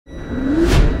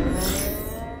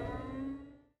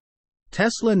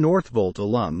Tesla Northvolt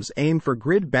alums aim for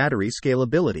grid battery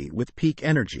scalability with peak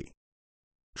energy.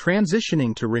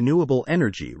 Transitioning to renewable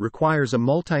energy requires a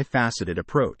multifaceted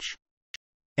approach.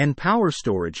 And power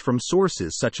storage from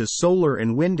sources such as solar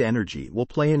and wind energy will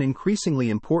play an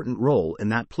increasingly important role in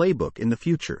that playbook in the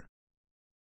future.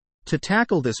 To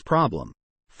tackle this problem,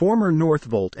 former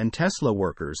Northvolt and Tesla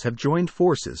workers have joined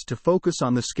forces to focus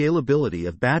on the scalability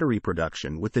of battery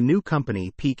production with the new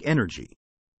company Peak Energy.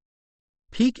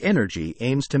 Peak Energy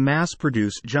aims to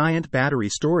mass-produce giant battery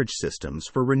storage systems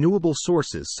for renewable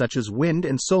sources such as wind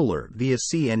and solar via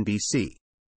CNBC.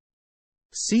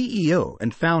 CEO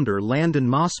and founder Landon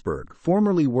Mossberg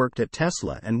formerly worked at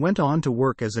Tesla and went on to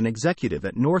work as an executive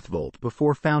at Northvolt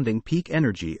before founding Peak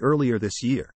Energy earlier this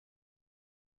year.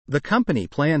 The company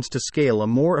plans to scale a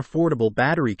more affordable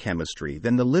battery chemistry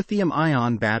than the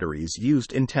lithium-ion batteries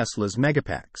used in Tesla's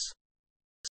Megapacks.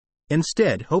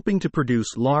 Instead, hoping to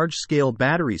produce large-scale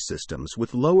battery systems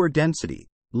with lower density,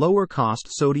 lower-cost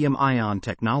sodium-ion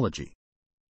technology.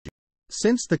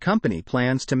 Since the company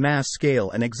plans to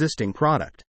mass-scale an existing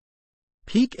product,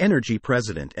 Peak Energy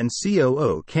President and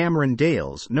COO Cameron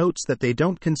Dales notes that they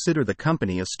don't consider the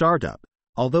company a startup,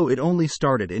 although it only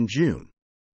started in June.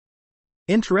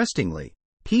 Interestingly,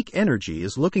 Peak Energy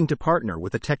is looking to partner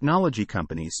with a technology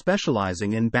company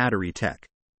specializing in battery tech,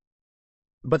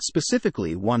 but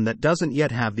specifically one that doesn't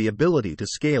yet have the ability to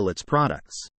scale its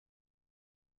products.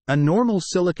 A normal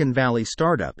Silicon Valley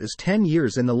startup is 10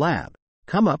 years in the lab,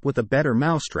 come up with a better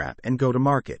mousetrap and go to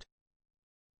market.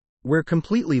 We're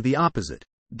completely the opposite,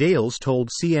 Dales told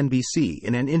CNBC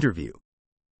in an interview.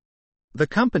 The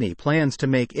company plans to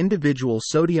make individual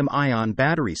sodium-ion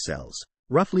battery cells,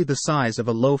 roughly the size of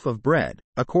a loaf of bread,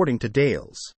 according to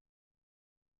Dales.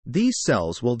 These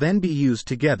cells will then be used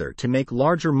together to make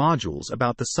larger modules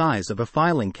about the size of a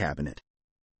filing cabinet.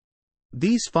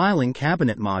 These filing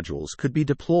cabinet modules could be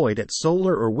deployed at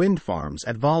solar or wind farms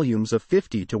at volumes of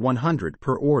 50 to 100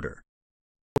 per order.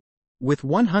 With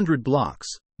 100 blocks,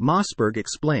 Mossberg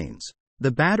explains,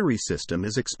 the battery system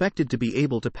is expected to be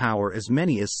able to power as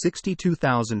many as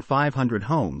 62,500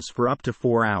 homes for up to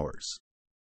 4 hours.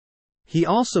 He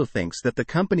also thinks that the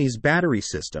company's battery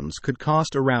systems could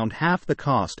cost around half the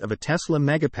cost of a Tesla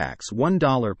Megapack's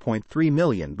 $1.3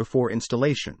 million before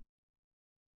installation.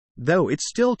 Though it's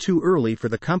still too early for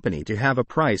the company to have a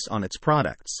price on its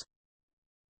products.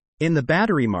 In the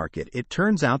battery market, it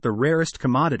turns out the rarest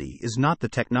commodity is not the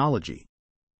technology.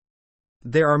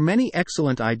 There are many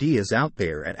excellent ideas out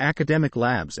there at academic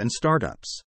labs and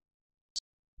startups,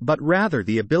 but rather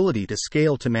the ability to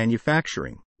scale to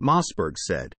manufacturing, Mossberg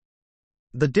said.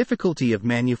 The difficulty of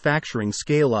manufacturing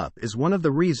scale-up is one of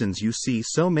the reasons you see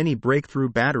so many breakthrough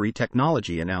battery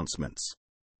technology announcements.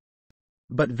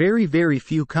 But very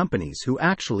few companies who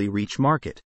actually reach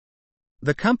market.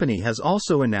 The company has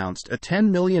also announced a $10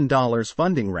 million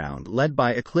funding round led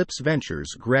by Eclipse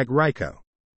Ventures' Greg Ryko,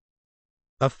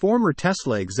 a former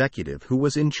Tesla executive who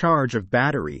was in charge of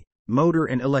battery, motor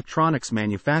and electronics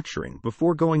manufacturing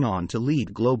before going on to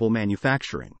lead global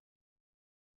manufacturing.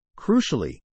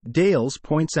 Crucially, Dales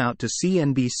points out to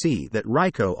CNBC that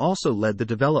Ryko also led the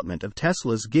development of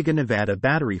Tesla's Giga Nevada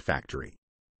battery factory,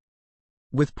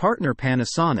 with partner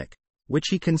Panasonic, which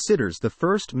he considers the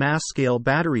first mass-scale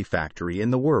battery factory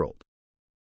in the world.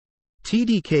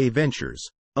 TDK Ventures,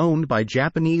 owned by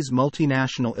Japanese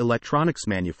multinational electronics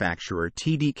manufacturer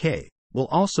TDK, will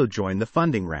also join the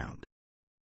funding round.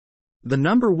 The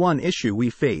number one issue we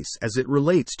face as it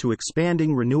relates to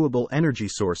expanding renewable energy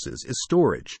sources is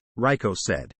storage, Ryko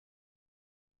said.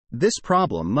 This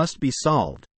problem must be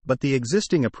solved, but the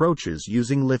existing approaches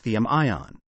using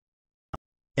lithium-ion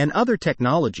and other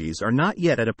technologies are not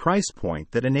yet at a price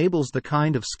point that enables the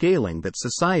kind of scaling that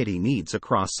society needs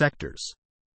across sectors.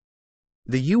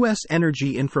 The U.S.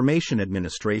 Energy Information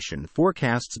Administration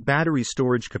forecasts battery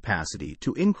storage capacity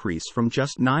to increase from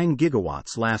just 9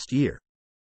 gigawatts last year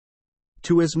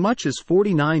to as much as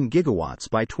 49 gigawatts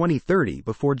by 2030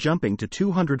 before jumping to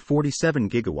 247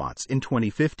 gigawatts in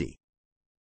 2050.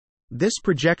 This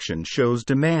projection shows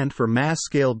demand for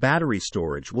mass-scale battery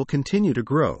storage will continue to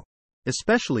grow,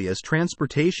 especially as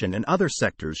transportation and other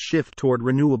sectors shift toward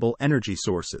renewable energy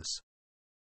sources.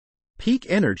 Peak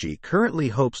Energy currently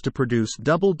hopes to produce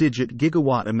double-digit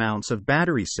gigawatt amounts of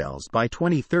battery cells by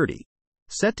 2030,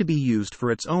 set to be used for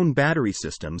its own battery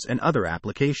systems and other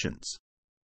applications.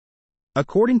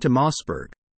 According to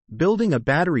Mossberg, building a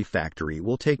battery factory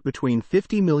will take between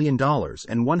 $50 million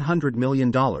and $100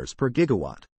 million per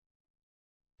gigawatt.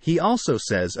 He also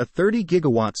says a 30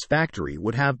 gigawatts factory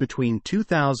would have between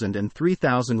 2,000 and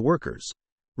 3,000 workers,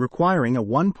 requiring a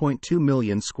 1.2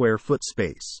 million square foot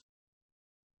space.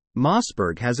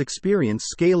 Mossberg has experience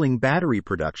scaling battery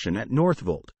production at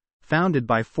Northvolt, founded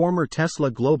by former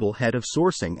Tesla global head of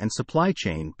sourcing and supply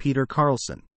chain Peter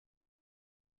Carlson,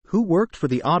 who worked for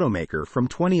the automaker from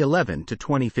 2011 to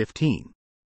 2015.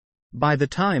 By the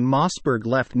time Mossberg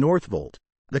left Northvolt,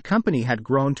 the company had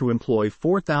grown to employ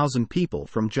 4,000 people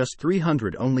from just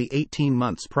 300 only 18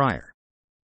 months prior.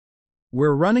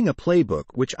 "We're running a playbook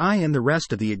which I and the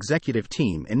rest of the executive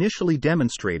team initially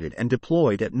demonstrated and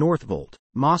deployed at Northvolt,"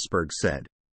 Mossberg said.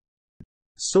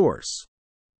 Source: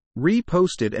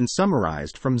 reposted and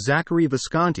summarized from Zachary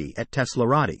Visconti at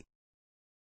Teslaupdate.